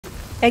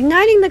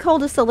Igniting the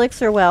Coldest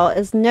Elixir Well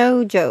is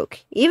no joke.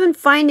 Even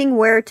finding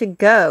where to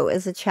go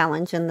is a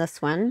challenge in this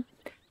one.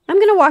 I'm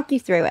going to walk you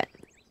through it.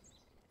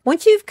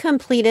 Once you've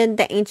completed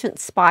the ancient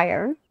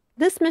spire,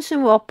 this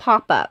mission will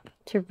pop up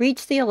to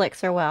reach the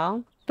Elixir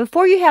Well.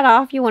 Before you head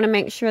off, you want to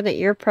make sure that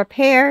you're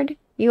prepared.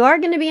 You are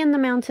going to be in the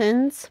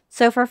mountains,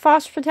 so for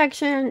frost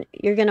protection,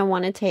 you're going to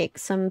want to take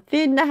some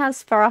food that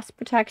has frost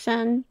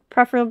protection,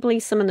 preferably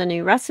some of the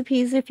new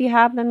recipes if you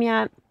have them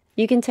yet.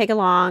 You can take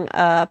along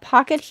a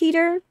pocket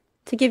heater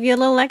to give you a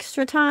little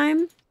extra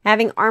time.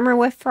 Having armor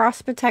with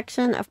frost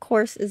protection, of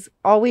course, is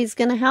always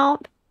going to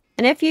help.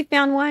 And if you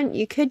found one,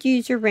 you could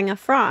use your Ring of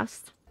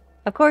Frost.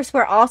 Of course,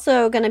 we're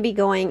also going to be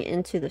going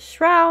into the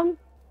Shroud,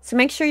 so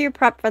make sure you're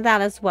prepped for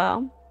that as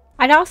well.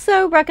 I'd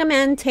also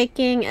recommend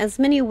taking as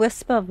many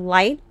wisps of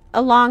light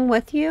along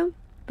with you,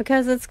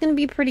 because it's going to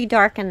be pretty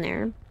dark in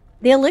there.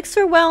 The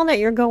Elixir Well that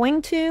you're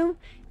going to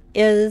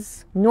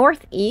is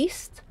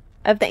northeast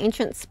of the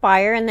ancient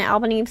spire and the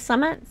Albanese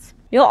summits.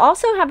 You'll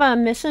also have a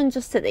mission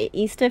just to the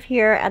east of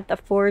here at the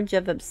Forge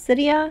of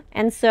Obsidia,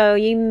 and so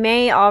you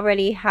may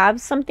already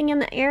have something in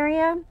the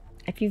area.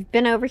 If you've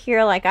been over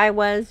here like I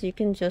was, you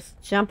can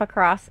just jump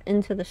across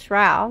into the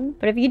Shroud.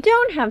 But if you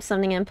don't have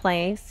something in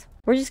place,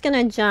 we're just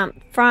going to jump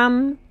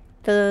from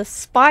the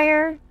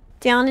spire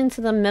down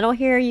into the middle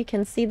here. You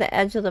can see the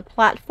edge of the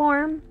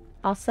platform.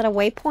 I'll set a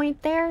waypoint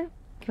there.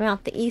 Come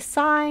out the east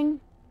side. I'm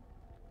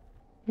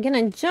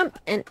going to jump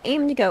and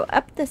aim to go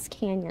up this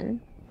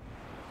canyon.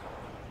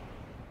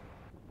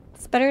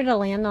 It's better to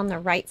land on the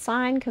right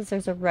side because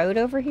there's a road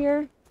over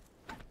here.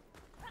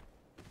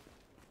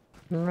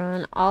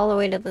 Run all the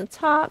way to the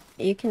top.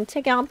 You can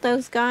take out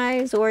those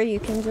guys or you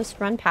can just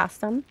run past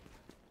them.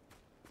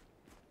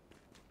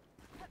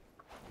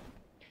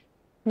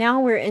 Now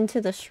we're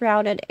into the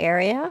shrouded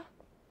area.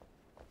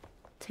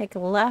 Take a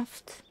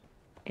left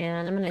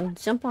and I'm going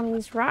to jump on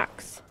these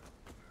rocks.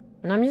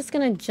 And I'm just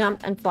going to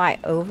jump and fly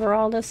over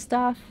all this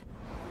stuff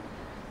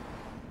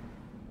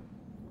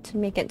to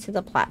make it to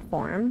the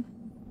platform.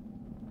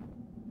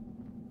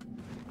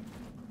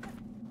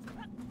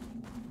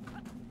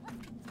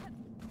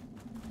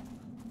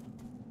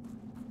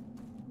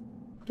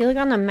 If you look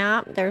on the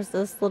map, there's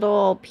this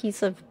little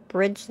piece of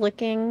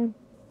bridge-looking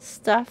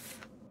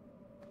stuff.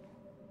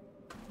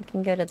 You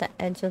can go to the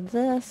edge of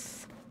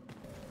this.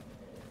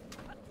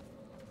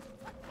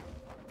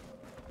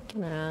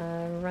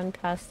 Gonna run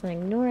past and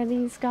ignore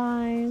these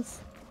guys.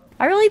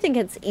 I really think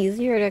it's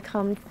easier to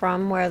come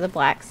from where the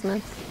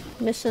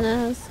blacksmith mission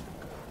is.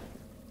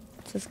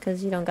 Just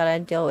because you don't gotta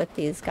deal with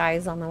these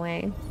guys on the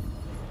way.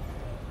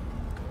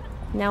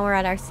 Now we're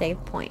at our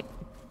save point.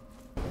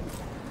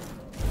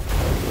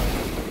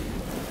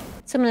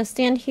 So I'm going to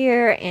stand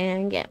here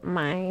and get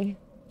my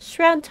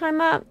shroud time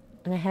up.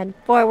 And I head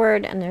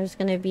forward and there's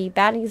going to be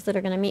baddies that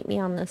are going to meet me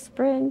on this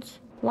bridge.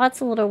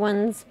 Lots of little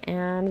ones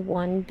and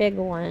one big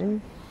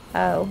one.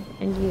 Oh,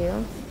 and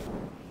you.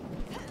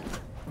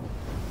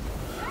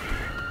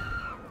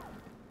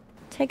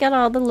 Take out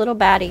all the little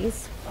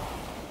baddies.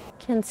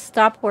 Can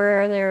stop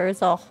where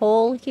there's a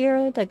hole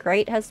here. The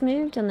grate has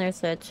moved and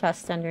there's a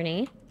chest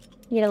underneath.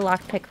 You get a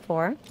lockpick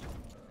for.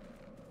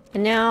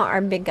 And now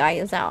our big guy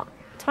is out.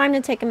 Time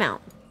to take him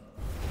out.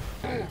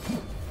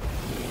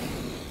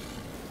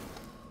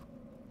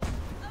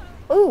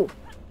 Ooh.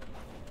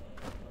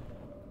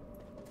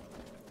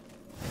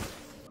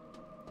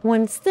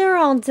 Once they're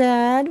all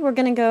dead, we're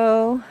gonna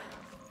go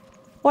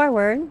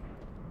forward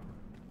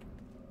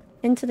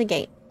into the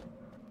gate.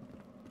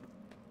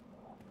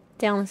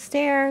 Down the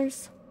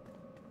stairs.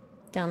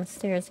 Down the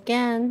stairs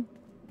again.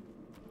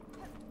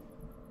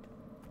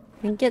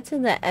 We get to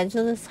the edge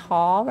of this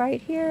hall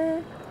right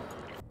here.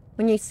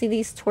 When you see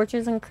these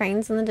torches and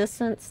cranes in the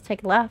distance,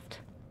 take left.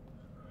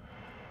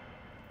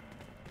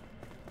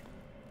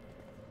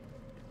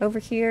 Over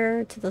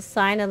here to the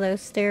side of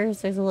those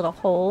stairs, there's a little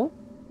hole.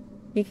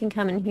 You can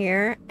come in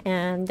here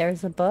and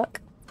there's a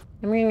book.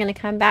 And we're going to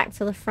come back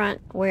to the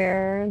front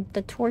where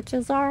the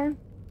torches are.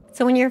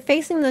 So when you're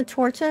facing the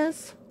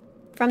torches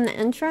from the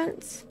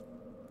entrance,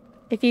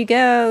 if you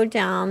go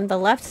down the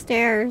left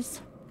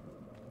stairs,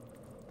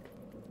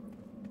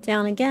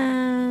 down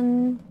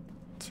again,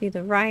 to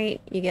the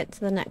right, you get to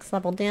the next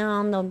level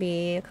down. There'll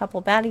be a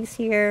couple baddies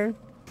here.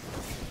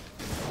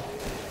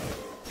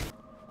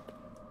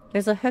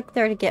 There's a hook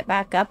there to get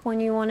back up when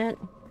you want it.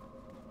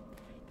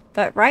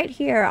 But right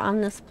here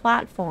on this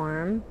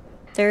platform,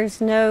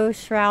 there's no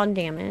shroud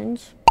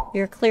damage.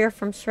 You're clear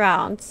from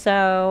shroud.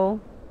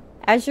 So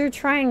as you're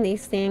trying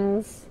these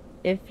things,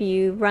 if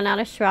you run out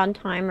of shroud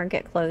time or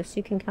get close,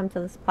 you can come to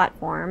this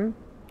platform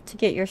to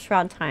get your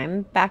shroud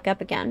time back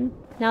up again.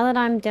 Now that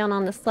I'm down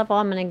on this level,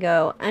 I'm going to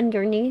go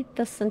underneath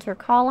the center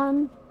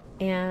column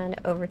and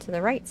over to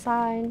the right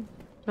side.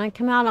 When I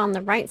come out on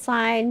the right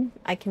side,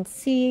 I can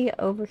see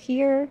over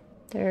here,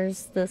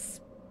 there's this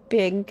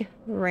big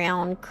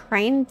round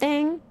crane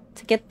thing.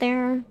 To get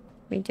there,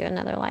 we do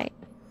another light.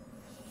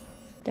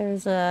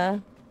 There's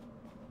a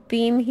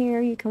beam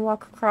here you can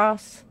walk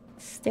across,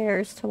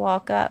 stairs to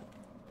walk up.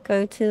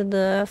 Go to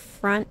the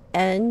front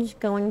edge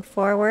going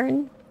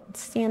forward.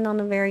 stand on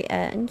the very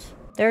edge.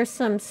 There's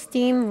some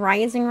steam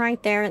rising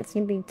right there. It's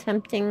going to be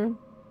tempting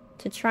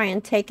to try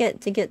and take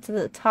it to get to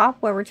the top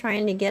where we're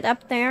trying to get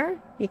up there.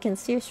 You can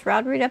see a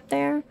shroud root up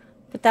there,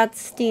 but that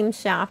steam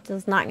shaft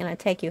is not going to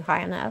take you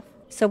high enough.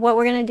 So what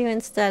we're going to do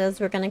instead is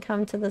we're going to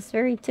come to this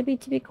very tippy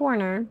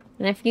corner.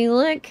 And if you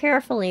look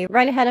carefully,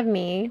 right ahead of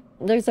me,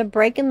 there's a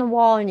break in the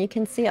wall and you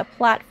can see a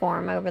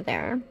platform over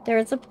there.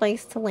 There's a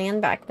place to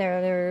land back there.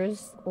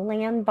 There's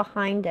land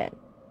behind it.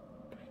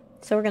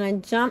 So we're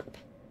going to jump,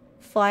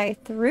 fly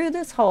through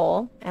this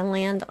hole, and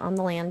land on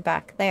the land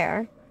back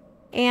there.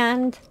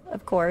 And,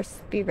 of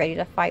course, be ready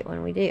to fight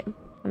when we do.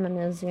 I'm going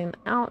to zoom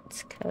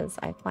out because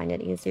I find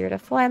it easier to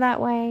fly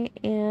that way.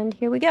 And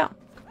here we go.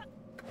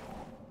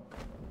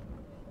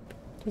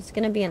 There's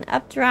going to be an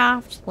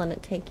updraft. Let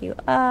it take you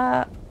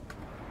up.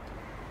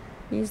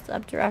 Use the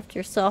updraft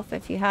yourself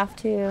if you have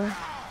to.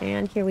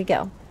 And here we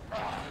go.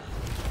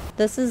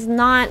 This is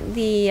not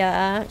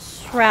the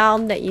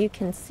shroud that you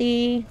can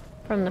see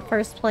from the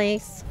first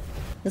place.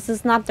 This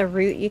is not the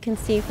root you can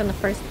see from the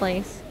first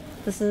place.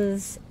 This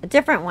is a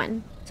different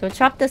one. So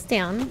chop this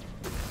down.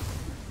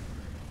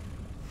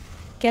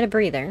 Get a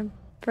breather.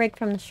 Break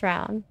from the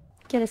shroud.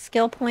 Get a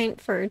skill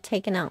point for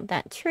taking out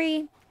that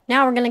tree.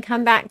 Now we're going to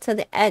come back to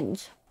the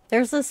edge.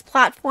 There's this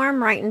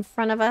platform right in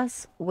front of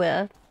us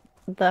with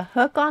the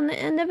hook on the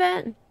end of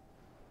it.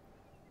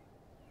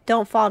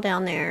 Don't fall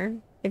down there.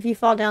 If you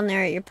fall down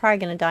there, you're probably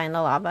going to die in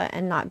the lava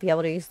and not be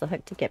able to use the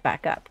hook to get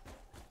back up.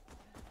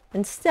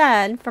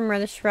 Instead, from where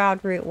the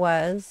shroud root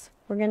was,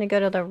 we're going to go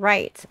to the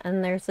right.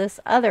 And there's this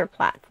other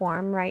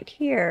platform right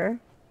here.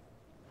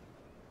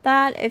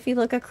 That, if you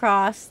look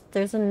across,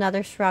 there's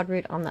another shroud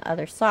root on the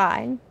other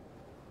side.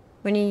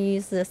 When you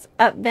use this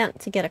up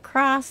vent to get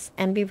across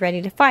and be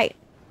ready to fight.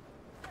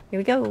 Here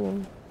we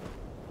go.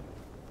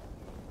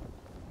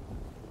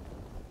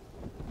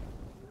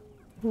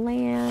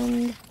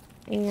 Land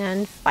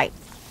and fight.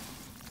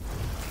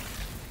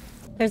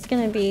 There's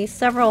going to be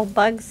several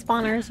bug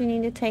spawners you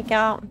need to take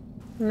out.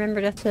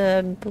 Remember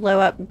to blow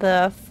up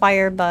the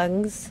fire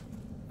bugs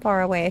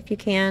far away if you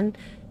can.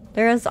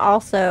 There is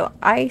also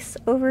ice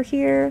over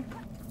here.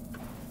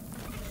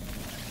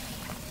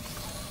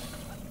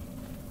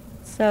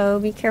 So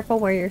be careful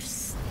where you're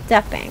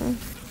stepping.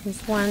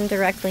 There's one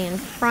directly in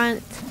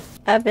front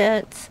of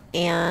it,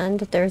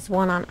 and there's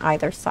one on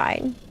either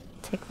side.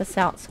 Take this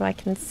out so I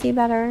can see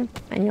better,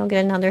 and you'll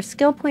get another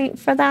skill point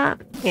for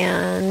that.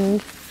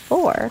 And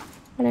 4.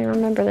 I didn't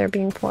remember there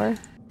being 4.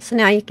 So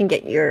now you can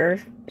get your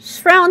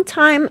shroud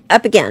time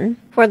up again.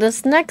 For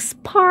this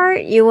next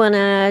part, you want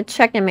to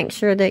check and make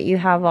sure that you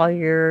have all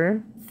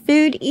your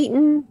food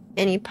eaten,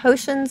 any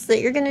potions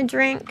that you're going to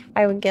drink.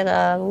 I would get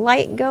a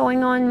light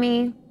going on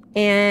me.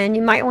 And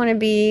you might want to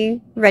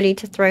be ready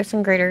to throw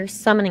some greater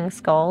summoning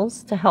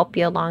skulls to help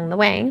you along the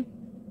way.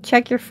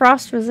 Check your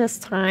frost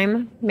resist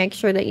time. Make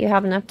sure that you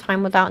have enough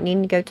time without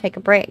needing to go take a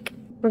break.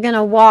 We're going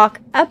to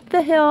walk up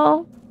the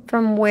hill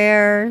from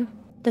where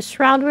the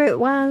shroud root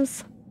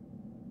was.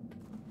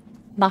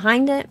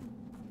 Behind it.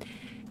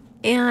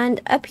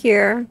 And up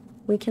here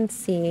we can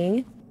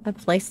see a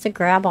place to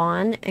grab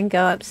on and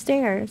go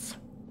upstairs.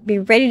 Be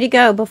ready to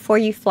go before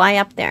you fly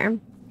up there.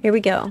 Here we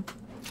go.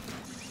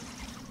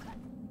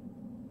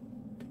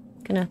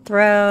 Gonna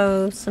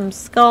throw some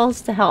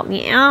skulls to help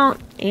me out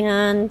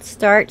and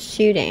start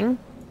shooting,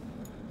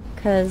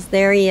 because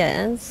there he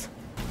is.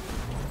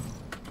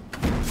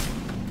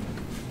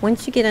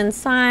 Once you get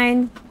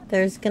inside,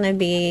 there's gonna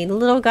be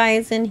little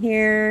guys in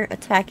here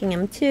attacking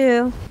him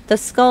too. The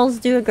skulls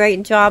do a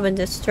great job of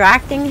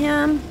distracting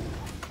him.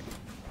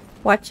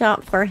 Watch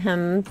out for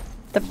him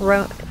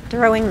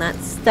throwing that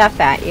stuff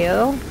at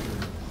you.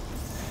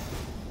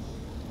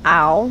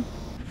 Ow.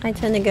 I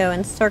tend to go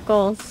in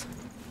circles.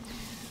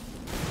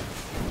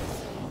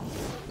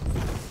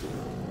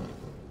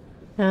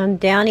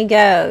 And down he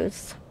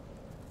goes.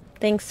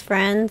 Thanks,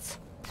 friends.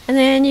 And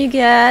then you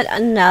get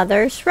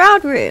another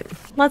shroud root.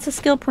 Lots of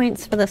skill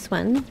points for this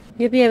one.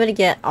 You'll be able to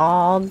get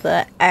all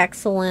the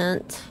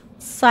excellent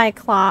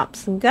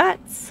Cyclops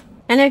guts.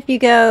 And if you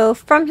go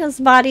from his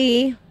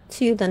body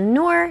to the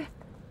north,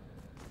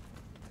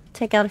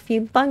 take out a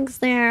few bugs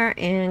there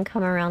and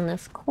come around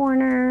this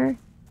corner.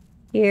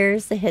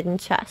 Here's the hidden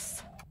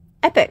chest.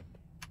 Epic.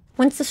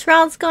 Once the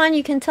shroud's gone,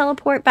 you can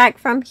teleport back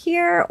from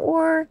here,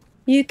 or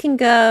you can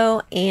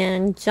go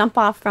and jump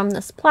off from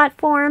this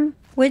platform,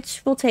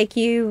 which will take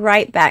you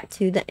right back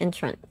to the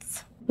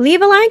entrance.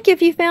 Leave a like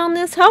if you found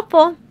this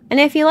helpful. And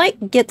if you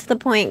like get to the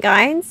point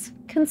guides,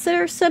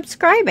 consider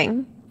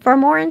subscribing for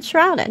more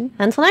Enshrouded.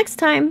 Until next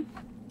time,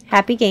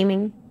 happy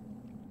gaming.